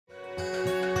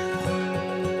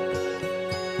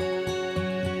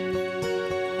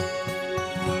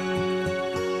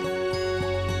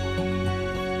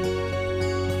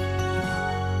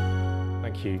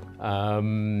So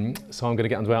I'm going to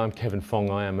get underway. I'm Kevin Fong.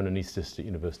 I am an anaesthetist at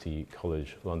University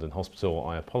College London Hospital.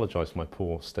 I apologise for my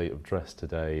poor state of dress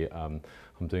today. I'm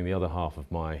doing the other half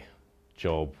of my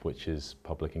job, which is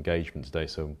public engagement today,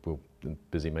 so we're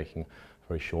busy making a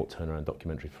very short turnaround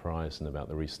documentary for ARIES about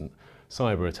the recent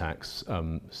cyber attacks.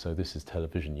 So this is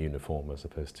television uniform as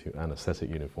opposed to anaesthetic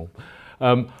uniform.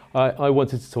 I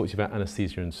wanted to talk to you about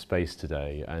anaesthesia in space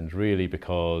today, and really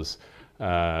because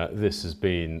this has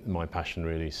been my passion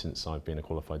really since I've been a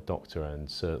qualified doctor, and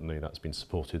certainly that's been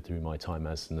supported through my time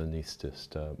as an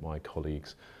anaesthetist. My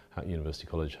colleagues at University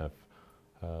College have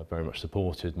very much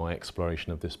supported my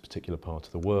exploration of this particular part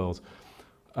of the world.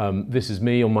 This is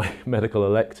me on my medical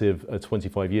elective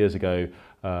 25 years ago.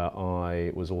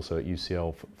 I was also at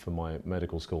UCL for my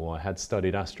medical school. I had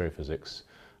studied astrophysics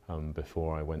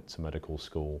before I went to medical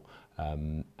school,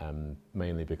 and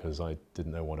mainly because I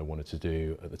didn't know what I wanted to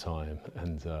do at the time,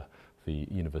 and the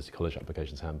University College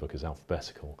Applications Handbook is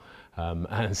alphabetical,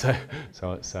 and so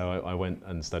I went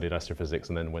and studied astrophysics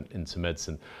and then went into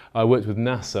medicine. I worked with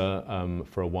NASA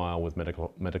for a while with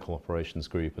medical operations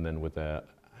group, and then with their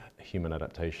Human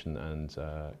Adaptation and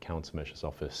Countermeasures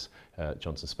Office at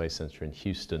Johnson Space Center in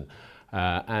Houston.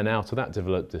 And out of that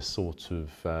developed this sort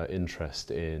of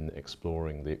interest in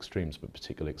exploring the extremes, but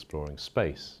particularly exploring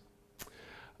space.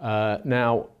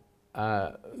 Now,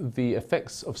 the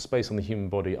effects of space on the human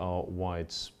body are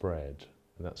widespread.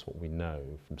 And that's what we know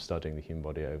from studying the human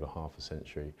body over half a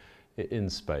century in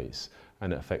space.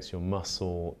 And it affects your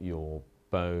muscle, your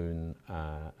bone,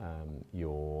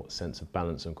 your sense of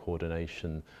balance and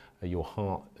coordination. Your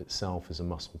heart itself is a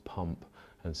muscle pump,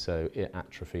 and so it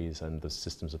atrophies, and the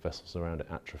systems of vessels around it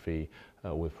atrophy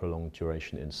with prolonged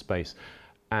duration in space.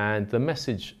 And the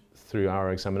message through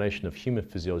our examination of human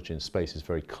physiology in space is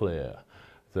very clear,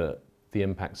 that the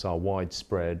impacts are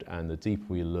widespread, and the deeper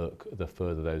we look, the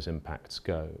further those impacts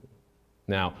go.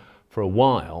 Now, for a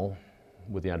while,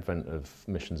 with the advent of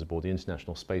missions aboard the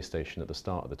International Space Station at the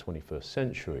start of the 21st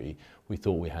century, we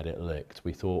thought we had it licked.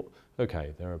 We thought,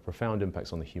 okay, there are profound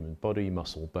impacts on the human body,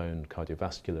 muscle, bone,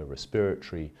 cardiovascular,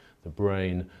 respiratory, the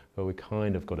brain, but we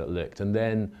kind of got it licked. And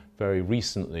then, very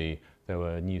recently, there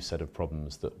were a new set of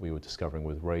problems that we were discovering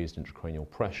with raised intracranial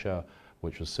pressure,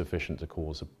 which was sufficient to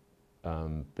cause a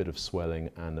bit of swelling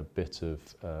and a bit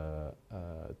of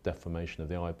deformation of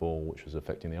the eyeball, which was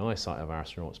affecting the eyesight of our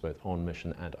astronauts both on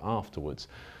mission and afterwards.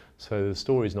 So the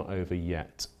story's not over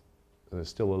yet. There's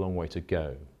still a long way to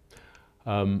go.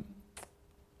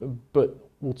 But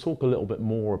we'll talk a little bit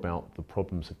more about the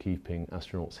problems of keeping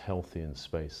astronauts healthy in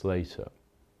space later.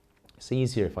 It's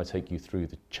easier if I take you through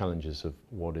the challenges of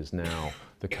what is now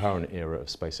the current era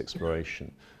of space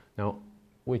exploration. Now,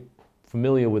 we're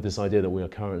familiar with this idea that we are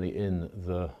currently in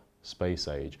the space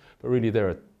age, but really there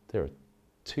are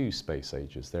two space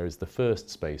ages. There is the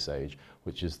first space age,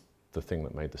 which is the thing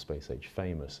that made the space age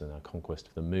famous in our conquest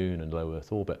of the moon and low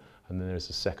Earth orbit, and then there's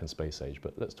a second space age.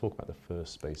 But let's talk about the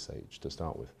first space age to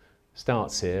start with.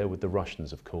 Starts here with the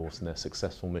Russians, of course, and their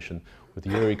successful mission with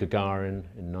Yuri Gagarin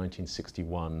in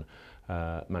 1961,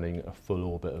 manning a full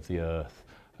orbit of the Earth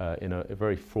in a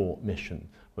very fraught mission.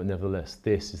 But nevertheless,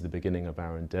 this is the beginning of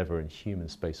our endeavour in human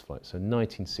spaceflight. So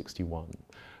 1961.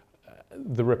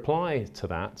 The reply to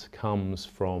that comes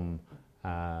from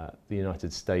the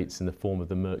United States in the form of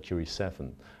the Mercury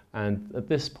 7. And at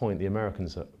this point, the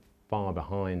Americans are far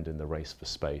behind in the race for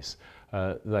space.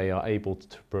 They are able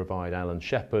to provide Alan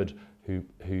Shepard,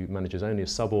 who manages only a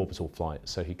suborbital flight.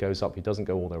 So he goes up, he doesn't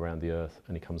go all the way around the Earth,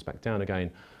 and he comes back down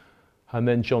again. And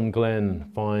then John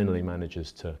Glenn finally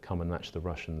manages to come and match the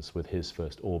Russians with his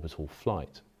first orbital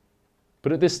flight.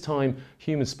 But at this time,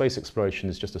 human space exploration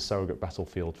is just a surrogate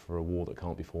battlefield for a war that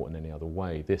can't be fought in any other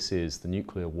way. This is the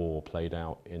nuclear war played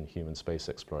out in human space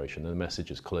exploration, and the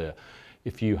message is clear.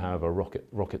 If you have a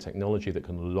rocket technology that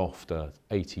can loft a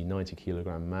 80, 90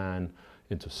 kilogram man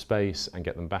into space and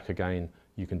get them back again,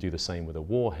 you can do the same with a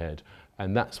warhead.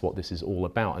 And that's what this is all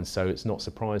about. And so it's not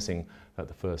surprising that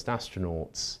the first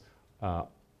astronauts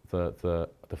the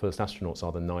first astronauts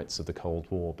are the knights of the Cold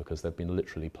War, because they've been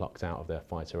literally plucked out of their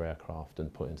fighter aircraft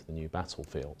and put into the new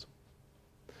battlefield.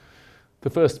 The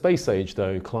first space age,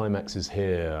 though, climaxes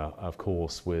here, of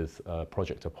course, with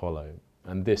Project Apollo.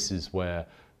 And this is where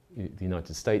the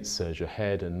United States surge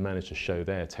ahead and manage to show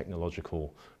their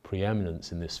technological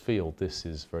preeminence in this field. This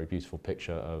is a very beautiful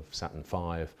picture of Saturn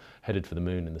V headed for the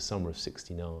moon in the summer of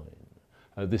 '69.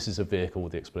 This is a vehicle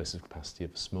with the explosive capacity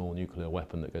of a small nuclear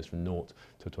weapon that goes from 0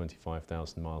 to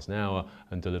 25,000 miles an hour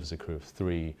and delivers a crew of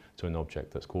 3 to an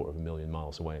object that's 250,000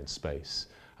 miles away in space.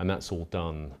 And that's all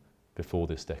done before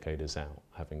this decade is out,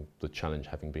 the challenge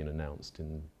having been announced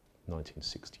in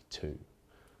 1962.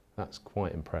 That's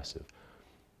quite impressive.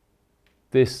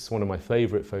 This, one of my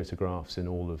favourite photographs in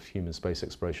all of human space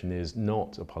exploration, is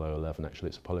not Apollo 11, actually,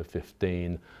 it's Apollo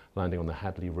 15, landing on the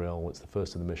Hadley Rill. It's the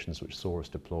first of the missions which saw us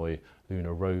deploy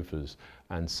lunar rovers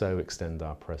and so extend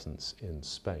our presence in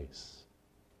space.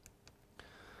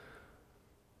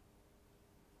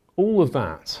 All of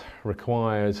that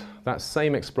required that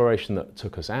same exploration that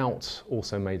took us out,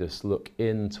 also made us look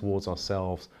in towards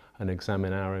ourselves and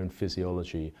examine our own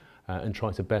physiology and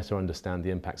try to better understand the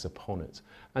impacts upon it.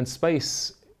 And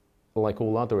space, like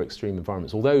all other extreme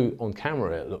environments, although on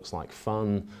camera it looks like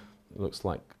fun, it looks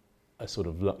like a sort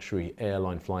of luxury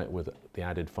airline flight with the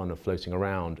added fun of floating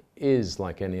around, is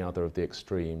like any other of the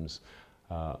extremes.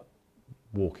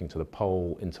 Walking to the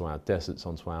pole, into our deserts,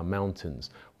 onto our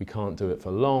mountains. We can't do it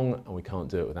for long, and we can't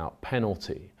do it without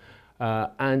penalty.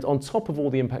 And on top of all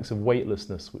the impacts of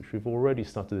weightlessness, which we've already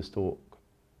started this talk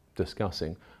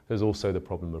discussing, there's also the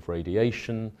problem of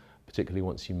radiation, particularly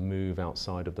once you move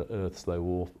outside of the Earth's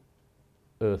low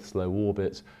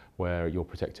orbit, where you're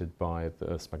protected by the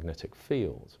Earth's magnetic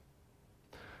field.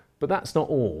 But that's not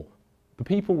all. The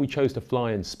people we chose to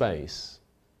fly in space,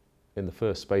 in the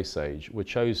first space age, were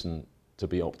chosen to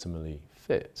be optimally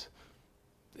fit.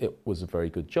 It was a very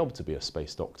good job to be a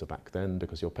space doctor back then,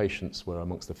 because your patients were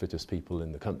amongst the fittest people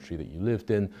in the country that you lived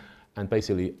in, and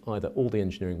basically either all the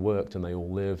engineering worked and they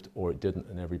all lived, or it didn't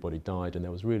and everybody died, and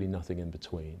there was really nothing in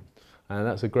between. And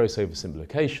that's a gross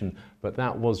oversimplification, but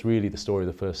that was really the story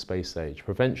of the first space age.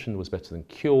 Prevention was better than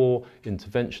cure,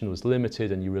 intervention was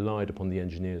limited, and you relied upon the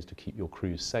engineers to keep your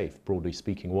crews safe, broadly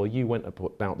speaking, while you went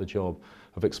about the job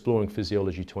of exploring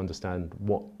physiology to understand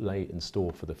what lay in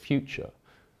store for the future.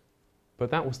 But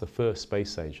that was the first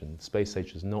space age, and the space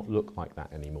age does not look like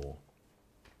that anymore.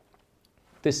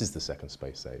 This is the second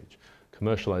space age,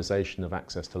 commercialization of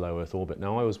access to low Earth orbit.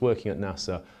 Now, I was working at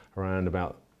NASA around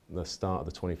about the start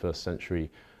of the 21st century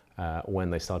when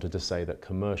they started to say that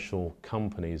commercial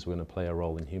companies were going to play a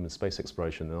role in human space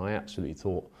exploration, and I absolutely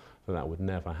thought that that would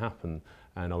never happen,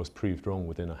 and I was proved wrong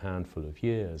within a handful of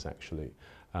years, actually.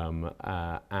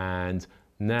 And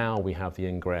now we have the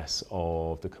ingress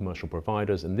of the commercial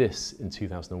providers, and this, in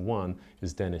 2001,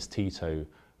 is Dennis Tito,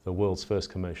 the world's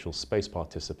first commercial space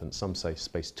participant. Some say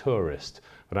space tourist,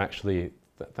 but actually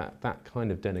that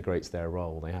kind of denigrates their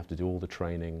role. They have to do all the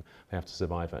training, they have to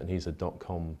survive it, and he's a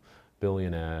dot-com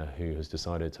billionaire who has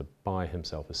decided to buy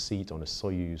himself a seat on a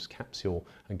Soyuz capsule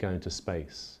and go into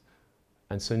space.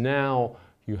 And so now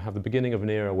you have the beginning of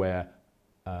an era where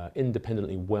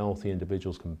independently wealthy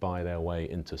individuals can buy their way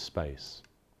into space.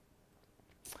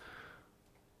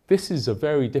 This is a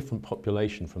very different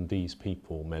population from these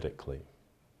people medically.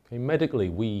 Okay, medically,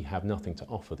 we have nothing to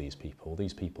offer these people.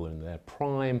 These people are in their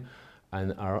prime,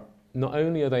 and are not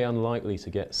only are they unlikely to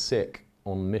get sick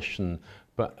on mission,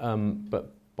 but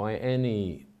by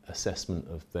any assessment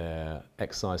of their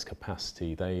exercise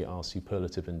capacity, they are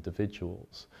superlative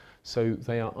individuals. So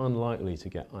they are unlikely to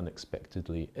get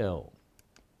unexpectedly ill.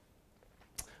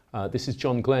 This is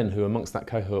John Glenn, who amongst that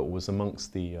cohort was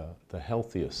amongst the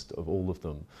healthiest of all of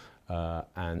them.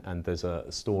 And there's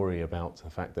a story about the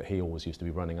fact that he always used to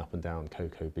be running up and down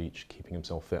Cocoa Beach, keeping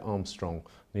himself fit.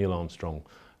 Neil Armstrong,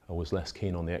 was less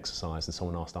keen on the exercise, and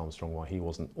someone asked Armstrong why he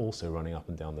wasn't also running up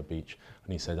and down the beach,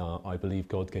 and he said, I believe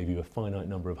God gave you a finite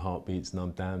number of heartbeats, and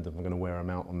I'm damned if I'm going to wear them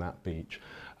out on that beach.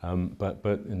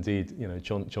 But indeed, you know,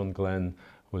 John Glenn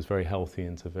was very healthy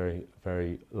into very,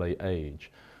 very late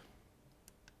age.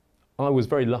 I was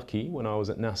very lucky when I was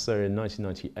at NASA in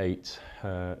 1998.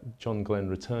 John Glenn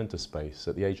returned to space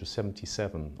at the age of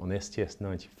 77 on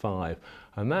STS-95,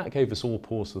 and that gave us all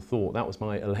pause for thought. That was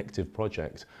my elective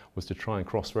project, was to try and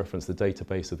cross-reference the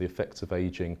database of the effects of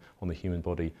aging on the human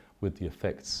body with the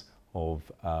effects of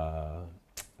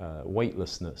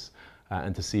weightlessness,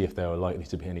 and to see if there were likely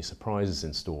to be any surprises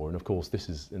in store. And of course, this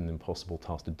is an impossible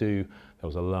task to do. There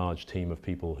was a large team of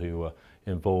people who were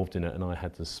involved in it, and I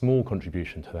had a small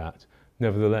contribution to that.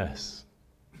 Nevertheless,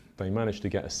 they managed to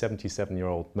get a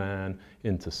 77-year-old man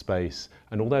into space,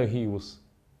 and although he was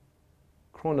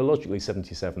chronologically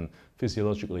 77,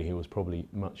 physiologically he was probably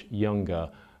much younger,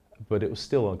 but it was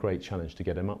still a great challenge to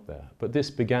get him up there. But this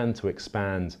began to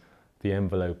expand the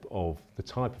envelope of the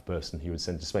type of person he would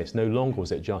send to space. No longer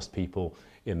was it just people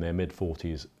in their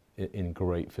mid-40s in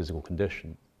great physical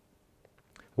condition.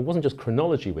 It wasn't just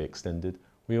chronology we extended,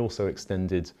 we also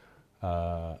extended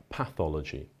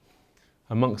pathology.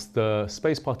 Amongst the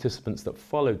space participants that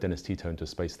followed Dennis Tito into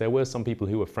space, there were some people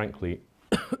who were frankly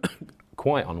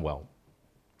quite unwell.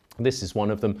 This is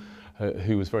one of them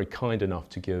who was very kind enough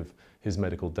to give his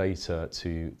medical data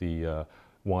to the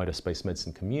wider space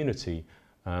medicine community.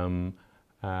 And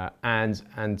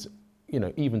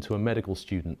even to a medical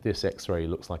student, this X-ray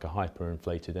looks like a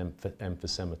hyperinflated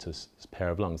emphysematous pair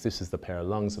of lungs. This is the pair of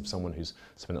lungs of someone who's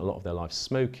spent a lot of their life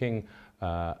smoking. There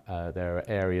are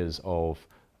areas of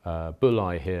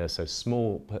bullae here, so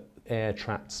small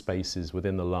air-trapped spaces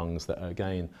within the lungs that are,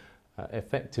 again,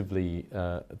 effectively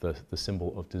the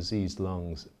symbol of diseased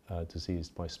lungs,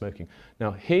 diseased by smoking.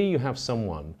 Now, here you have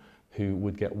someone who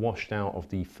would get washed out of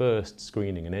the first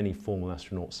screening in any formal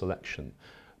astronaut selection,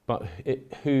 but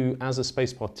who, as a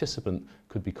space participant,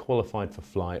 could be qualified for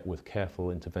flight with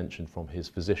careful intervention from his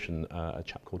physician, a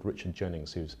chap called Richard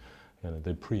Jennings, who's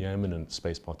the preeminent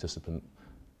space participant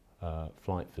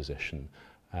flight physician.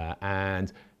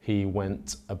 And he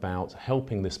went about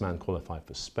helping this man qualify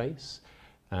for space,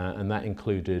 and that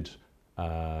included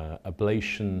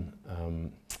ablation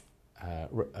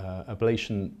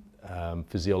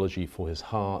physiology for his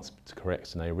heart to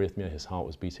correct an arrhythmia. His heart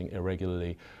was beating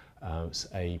irregularly.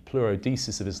 A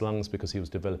pleurodesis of his lungs because he was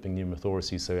developing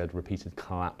pneumothoraces, so he had repeated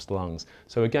collapsed lungs.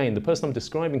 So again, the person I'm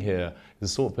describing here is the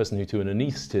sort of person who, to an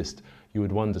anaesthetist, you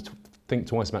would think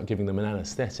twice about giving them an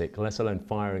anaesthetic, let alone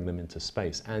firing them into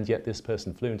space. And yet this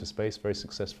person flew into space very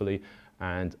successfully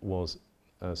and was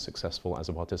successful as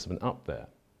a participant up there.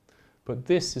 But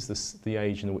this is the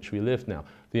age in which we live now.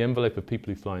 The envelope of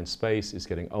people who fly in space is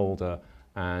getting older,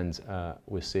 and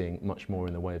we're seeing much more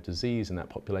in the way of disease in that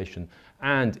population.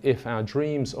 And if our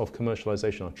dreams of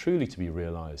commercialization are truly to be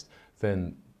realized,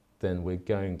 then we're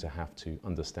going to have to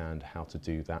understand how to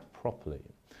do that properly.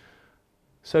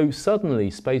 So suddenly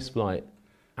spaceflight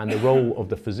and the role of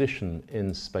the physician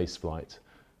in spaceflight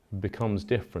becomes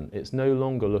different. It's no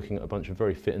longer looking at a bunch of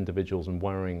very fit individuals and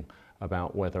worrying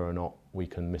about whether or not we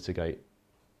can mitigate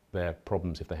their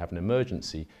problems if they have an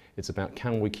emergency. It's about,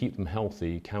 can we keep them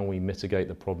healthy? Can we mitigate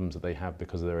the problems that they have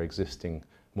because of their existing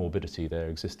morbidity, their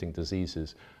existing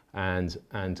diseases? And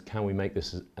can we make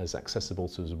this as accessible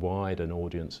to as wide an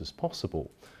audience as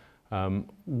possible?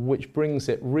 Which brings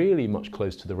it really much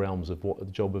close to the realms of what the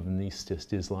job of an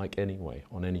anaesthetist is like anyway,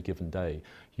 on any given day.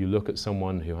 You look at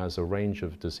someone who has a range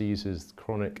of diseases,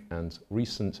 chronic and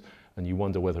recent, and you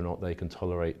wonder whether or not they can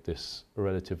tolerate this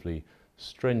relatively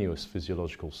strenuous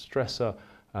physiological stressor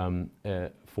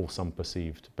for some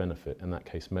perceived benefit, in that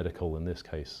case medical, in this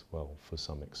case, well, for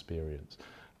some experience.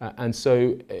 And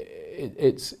so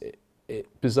it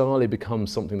bizarrely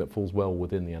becomes something that falls well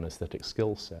within the anaesthetic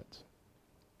skill set.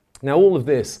 Now all of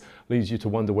this leads you to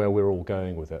wonder where we're all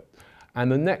going with it.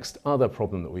 And the next other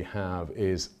problem that we have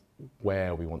is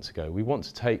where we want to go. We want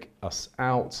to take us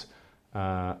out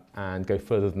and go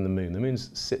further than the moon. The moon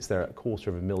sits there at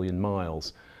 250,000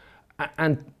 miles.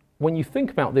 And when you think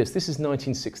about this, this is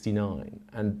 1969,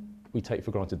 and we take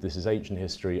for granted this is ancient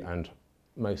history, and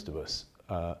most of us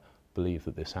believe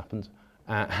that this happened,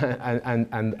 and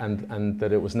that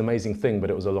it was an amazing thing,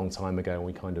 but it was a long time ago, and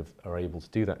we kind of are able to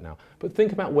do that now. But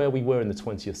think about where we were in the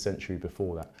 20th century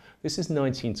before that. This is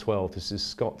 1912, this is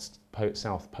Scott's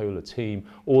South Polar team,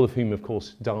 all of whom, of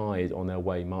course, died on their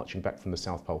way marching back from the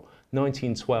South Pole.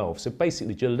 1912, so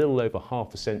basically just a little over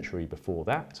half a century before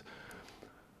that.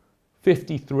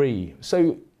 53.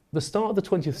 So the start of the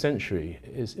 20th century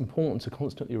is important to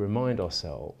constantly remind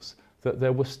ourselves that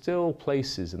there were still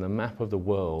places in the map of the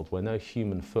world where no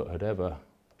human foot had ever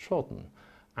trodden.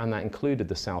 And that included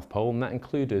the South Pole, and that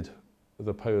included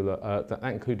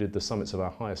the summits of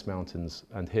our highest mountains,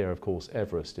 and here, of course,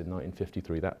 Everest in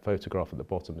 1953. That photograph at the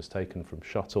bottom is taken from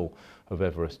shuttle of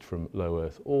Everest from low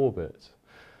Earth orbit.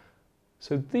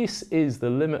 So this is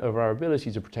the limit of our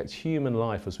ability to protect human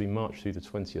life as we march through the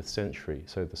 20th century.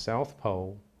 So the South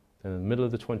Pole, then in the middle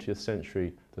of the 20th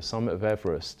century, the summit of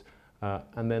Everest,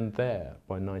 and then there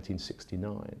by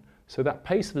 1969. So that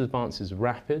pace of advance is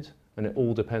rapid, and it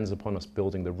all depends upon us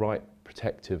building the right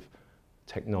protective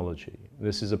technology.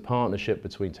 This is a partnership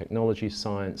between technology,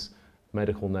 science,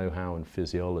 medical know-how, and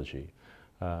physiology.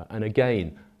 And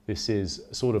again, this is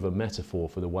sort of a metaphor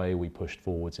for the way we pushed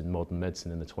forwards in modern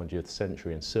medicine in the 20th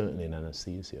century, and certainly in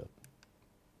anaesthesia.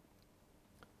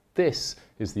 This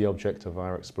is the object of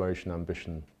our exploration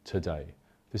ambition today.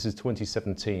 This is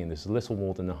 2017. This is little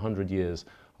more than 100 years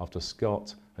after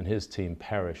Scott and his team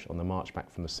perished on the march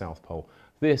back from the South Pole.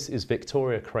 This is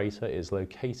Victoria Crater. It is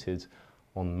located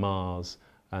on Mars,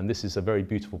 and this is a very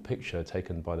beautiful picture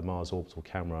taken by the Mars Orbital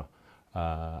Camera.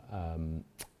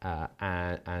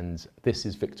 And this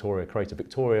is Victoria Crater.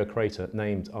 Victoria Crater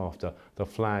named after the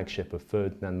flagship of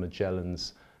Ferdinand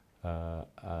Magellan's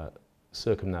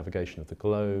circumnavigation of the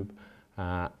globe.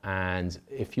 And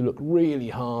if you look really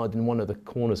hard in one of the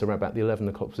corners around about the 11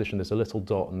 o'clock position, there's a little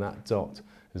dot, and that dot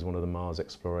is one of the Mars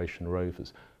exploration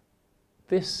rovers.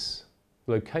 This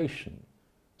location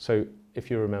So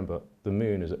if you remember, the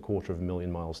moon is at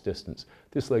 250,000 miles distance.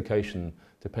 This location,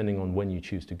 depending on when you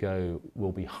choose to go,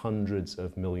 will be hundreds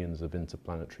of millions of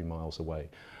interplanetary miles away,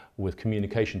 with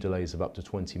communication delays of up to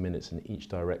 20 minutes in each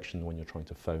direction when you're trying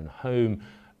to phone home,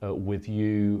 with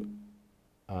you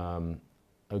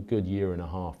a good year and a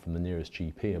half from the nearest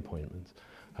GP appointment,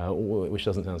 which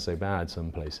doesn't sound so bad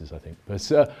some places, I think.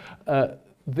 But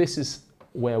this is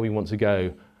where we want to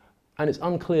go, and it's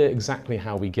unclear exactly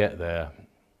how we get there.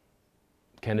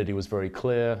 Kennedy was very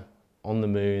clear on the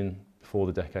moon before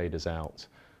the decade is out.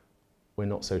 We're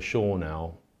not so sure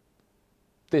now.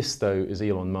 This, though, is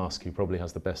Elon Musk, who probably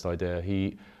has the best idea.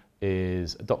 He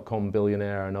is a dot-com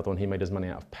billionaire, another one, he made his money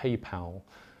out of PayPal.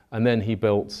 And then he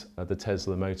built the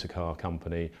Tesla motor car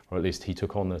company, or at least he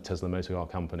took on the Tesla motor car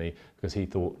company because he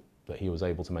thought that he was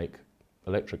able to make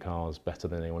electric cars better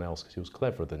than anyone else because he was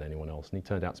cleverer than anyone else. And he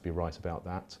turned out to be right about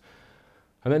that.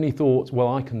 And then he thought, well,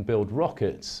 I can build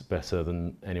rockets better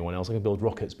than anyone else. I can build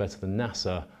rockets better than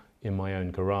NASA in my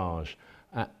own garage.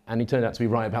 And he turned out to be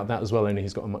right about that as well, only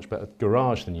he's got a much better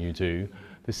garage than you do.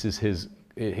 This is his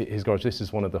garage. This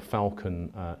is one of the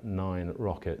Falcon 9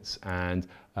 rockets. And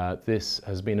this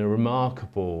has been a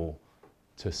remarkable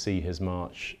to see his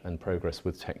march and progress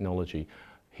with technology.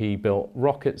 He built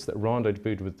rockets that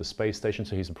rendezvoused with the space station,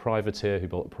 so he's a privateer who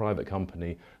built a private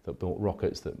company that built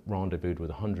rockets that rendezvoused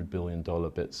with $100 billion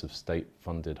bits of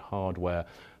state-funded hardware.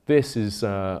 This is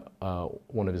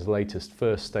one of his latest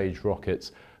first-stage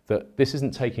rockets. This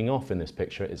isn't taking off in this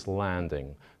picture, it's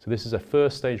landing. So this is a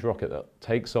first-stage rocket that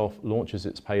takes off, launches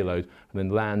its payload, and then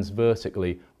lands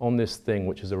vertically on this thing,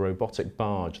 which is a robotic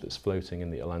barge that's floating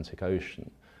in the Atlantic Ocean.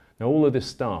 Now, all of this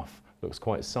stuff looks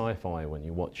quite sci-fi when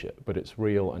you watch it, but it's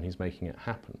real and he's making it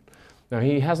happen. Now,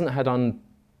 he hasn't had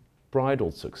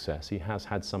unbridled success. He has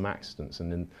had some accidents,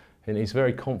 and he's a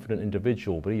very confident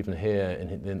individual, but even here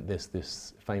in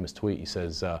this famous tweet, he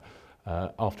says,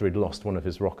 after he'd lost one of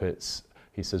his rockets,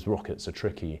 he says, rockets are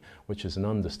tricky, which is an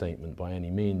understatement by any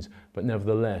means, but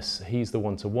nevertheless, he's the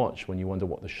one to watch when you wonder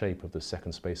what the shape of the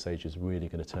second space age is really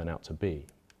going to turn out to be.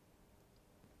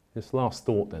 This last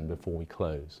thought then before we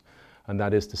close, and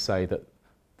that is to say that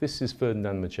this is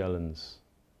Ferdinand Magellan's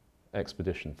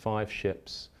expedition. 5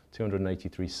 ships,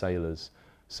 283 sailors,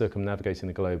 circumnavigating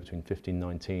the globe between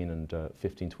 1519 and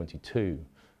 1522.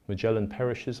 Magellan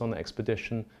perishes on the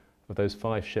expedition. Of those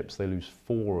 5 ships, they lose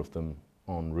 4 of them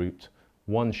en route.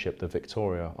 One ship, the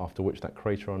Victoria, after which that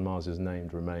crater on Mars is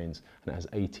named, remains, and it has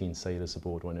 18 sailors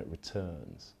aboard when it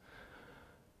returns.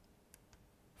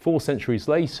 4 centuries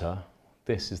later,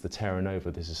 this is the Terra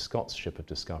Nova, this is Scott's ship of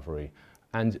discovery.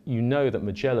 And you know that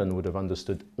Magellan would have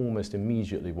understood almost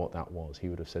immediately what that was. He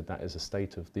would have said, that is a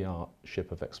state-of-the-art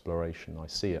ship of exploration. I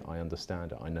see it, I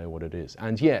understand it, I know what it is.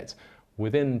 And yet,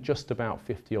 within just about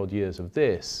 50-odd years of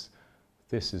this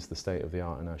is the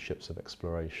state-of-the-art in our ships of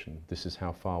exploration. This is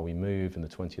how far we move in the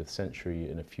 20th century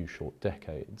in a few short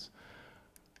decades.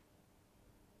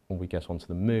 When we get onto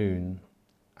the moon,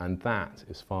 and that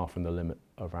is far from the limit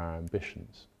of our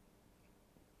ambitions.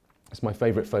 It's my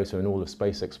favourite photo in all of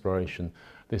space exploration.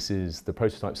 This is the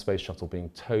prototype space shuttle being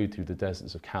towed through the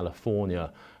deserts of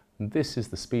California. And this is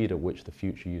the speed at which the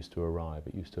future used to arrive.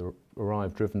 It used to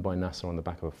arrive driven by NASA on the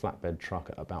back of a flatbed truck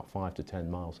at about 5 to 10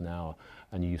 miles an hour,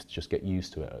 and you used to just get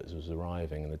used to it as it was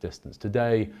arriving in the distance.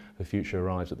 Today, the future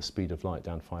arrives at the speed of light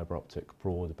down fibre optic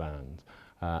broadband,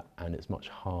 and it's much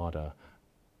harder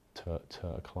to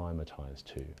acclimatise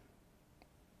to.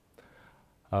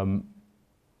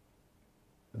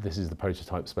 This is the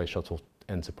prototype space shuttle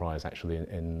Enterprise actually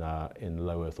in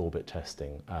low Earth orbit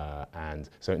testing, and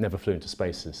so it never flew into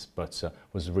space, but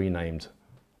was renamed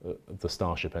the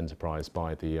Starship Enterprise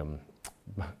by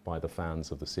the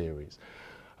fans of the series.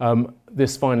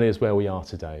 This finally is where we are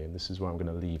today, and this is where I'm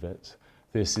going to leave it.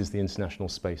 This is the International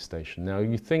Space Station. Now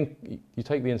you take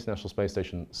the International Space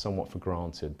Station somewhat for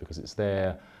granted because it's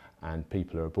there and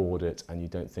people are aboard it and you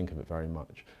don't think of it very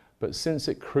much. But since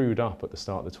it crewed up at the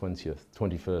start of the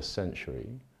 21st century,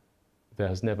 there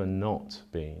has never not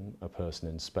been a person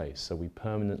in space. So we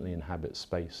permanently inhabit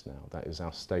space now. That is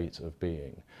our state of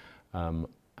being.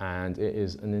 And it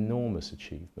is an enormous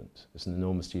achievement. It's an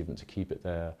enormous achievement to keep it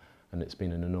there, and it's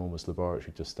been an enormous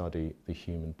laboratory to study the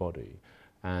human body.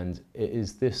 And it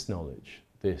is this knowledge,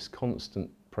 this constant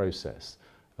process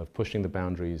of pushing the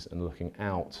boundaries and looking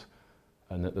out,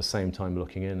 and at the same time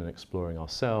looking in and exploring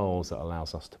ourselves, that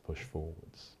allows us to push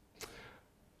forwards.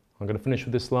 I'm going to finish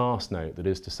with this last note, that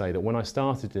is to say that when I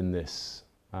started in this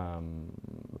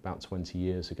about 20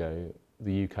 years ago,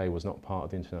 the UK was not part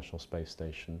of the International Space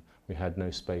Station. We had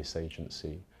no space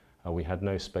agency. We had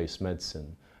no space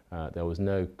medicine. There was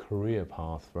no career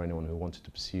path for anyone who wanted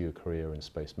to pursue a career in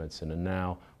space medicine, and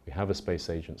now we have a space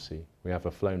agency, we have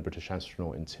a flown British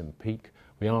astronaut in Tim Peake,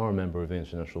 we are a member of the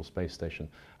International Space Station,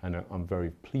 and I'm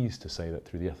very pleased to say that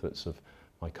through the efforts of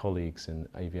my colleagues in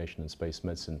aviation and space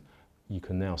medicine, you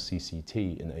can now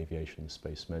CCT in aviation and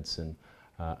space medicine,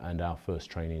 and our first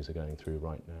trainees are going through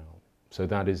right now. So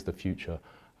that is the future,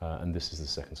 and this is the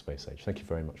second space age. Thank you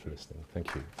very much for listening.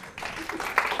 Thank you.